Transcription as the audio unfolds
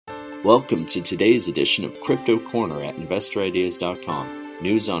Welcome to today's edition of Crypto Corner at InvestorIdeas.com,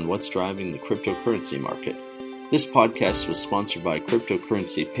 news on what's driving the cryptocurrency market. This podcast was sponsored by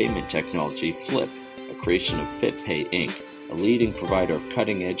cryptocurrency payment technology Flip, a creation of FitPay Inc., a leading provider of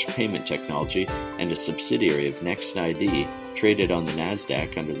cutting-edge payment technology and a subsidiary of NextID, traded on the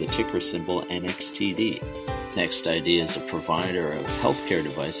Nasdaq under the ticker symbol NXTD. NextID is a provider of healthcare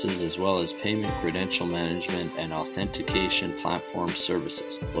devices as well as payment credential management and authentication platform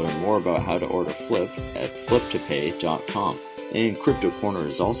services. Learn more about how to order Flip at fliptopay.com. And Crypto Corner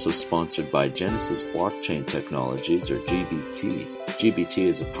is also sponsored by Genesis Blockchain Technologies, or GBT. GBT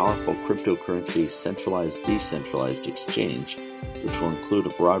is a powerful cryptocurrency centralized-decentralized exchange, which will include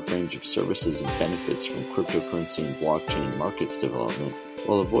a broad range of services and benefits from cryptocurrency and blockchain markets development,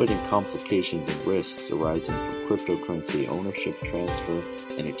 while avoiding complications and risks arising from cryptocurrency ownership, transfer,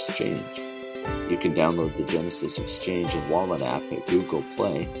 and exchange. You can download the Genesis Exchange and Wallet app at Google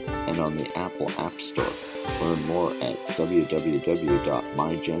Play and on the Apple App Store. Learn more at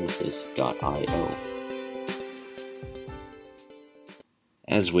www.mygenesis.io.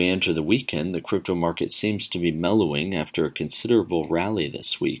 As we enter the weekend, the crypto market seems to be mellowing after a considerable rally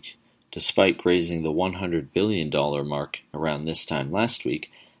this week. Despite grazing the $100 billion mark around this time last week,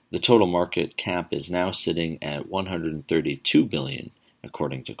 the total market cap is now sitting at $132 billion,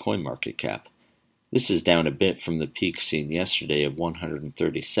 according to CoinMarketCap. This is down a bit from the peak seen yesterday of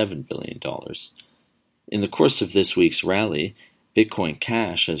 $137 billion. In the course of this week's rally, Bitcoin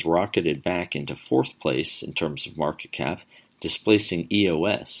Cash has rocketed back into fourth place in terms of market cap, displacing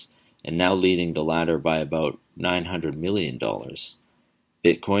EOS, and now leading the latter by about $900 million.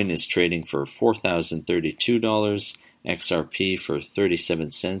 Bitcoin is trading for $4,032, XRP for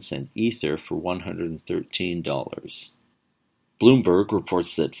 37 cents, and Ether for $113. Bloomberg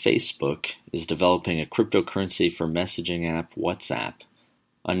reports that Facebook is developing a cryptocurrency for messaging app WhatsApp.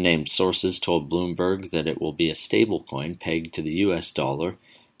 Unnamed sources told Bloomberg that it will be a stablecoin pegged to the US dollar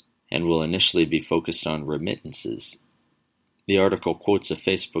and will initially be focused on remittances. The article quotes a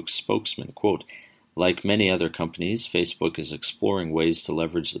Facebook spokesman, quote, "Like many other companies, Facebook is exploring ways to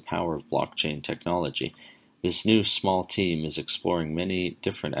leverage the power of blockchain technology. This new small team is exploring many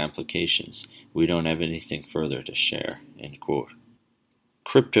different applications. We don't have anything further to share," end quote.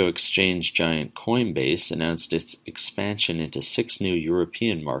 Crypto exchange giant Coinbase announced its expansion into 6 new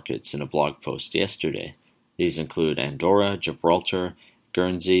European markets in a blog post yesterday. These include Andorra, Gibraltar,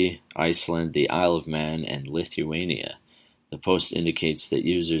 Guernsey, Iceland, the Isle of Man, and Lithuania. The post indicates that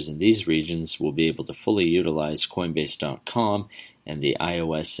users in these regions will be able to fully utilize Coinbase.com and the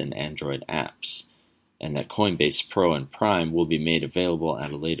iOS and Android apps, and that Coinbase Pro and Prime will be made available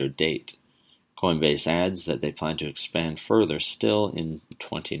at a later date. Coinbase adds that they plan to expand further still in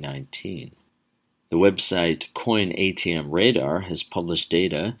 2019. The website CoinATM Radar has published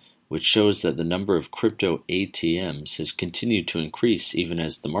data which shows that the number of crypto ATMs has continued to increase even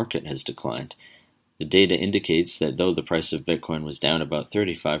as the market has declined. The data indicates that though the price of Bitcoin was down about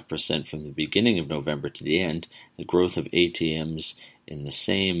 35% from the beginning of November to the end, the growth of ATMs in the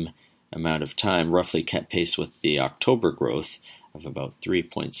same amount of time roughly kept pace with the October growth of about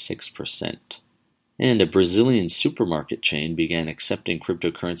 3.6%. And a Brazilian supermarket chain began accepting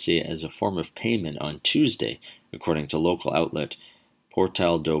cryptocurrency as a form of payment on Tuesday, according to local outlet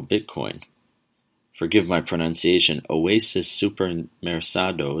Portal do Bitcoin. Forgive my pronunciation, Oasis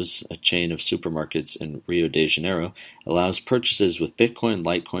Supermercados, a chain of supermarkets in Rio de Janeiro, allows purchases with Bitcoin,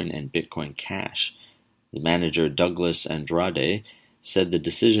 Litecoin, and Bitcoin Cash. The manager, Douglas Andrade, said the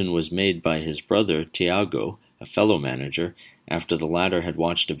decision was made by his brother, Tiago, a fellow manager, after the latter had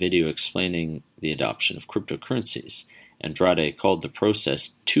watched a video explaining the adoption of cryptocurrencies. Andrade called the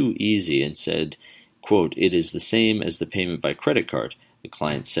process too easy and said, quote, "It is the same as the payment by credit card. The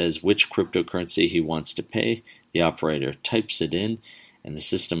client says which cryptocurrency he wants to pay, the operator types it in, and the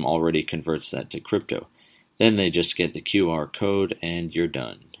system already converts that to crypto. Then they just get the QR code and you're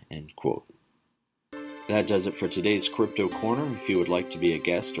done," end quote. That does it for today's Crypto Corner. If you would like to be a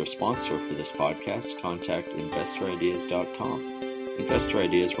guest or sponsor for this podcast, contact InvestorIdeas.com. Investor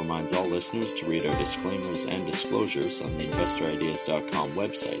Ideas reminds all listeners to read our disclaimers and disclosures on the InvestorIdeas.com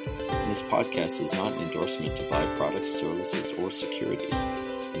website. And this podcast is not an endorsement to buy products, services, or securities.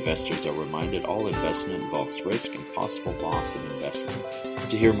 Investors are reminded all investment involves risk and possible loss of investment.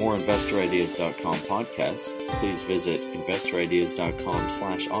 To hear more InvestorIdeas.com podcasts, please visit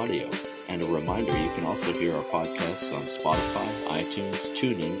InvestorIdeas.com/audio. And a reminder, you can also hear our podcasts on Spotify, iTunes,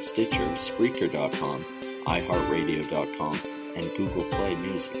 TuneIn, Stitcher, Spreaker.com, iHeartRadio.com, and Google Play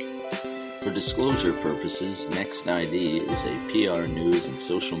Music. For disclosure purposes, NextID is a PR news and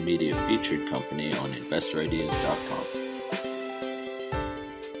social media featured company on InvestorIdeas.com.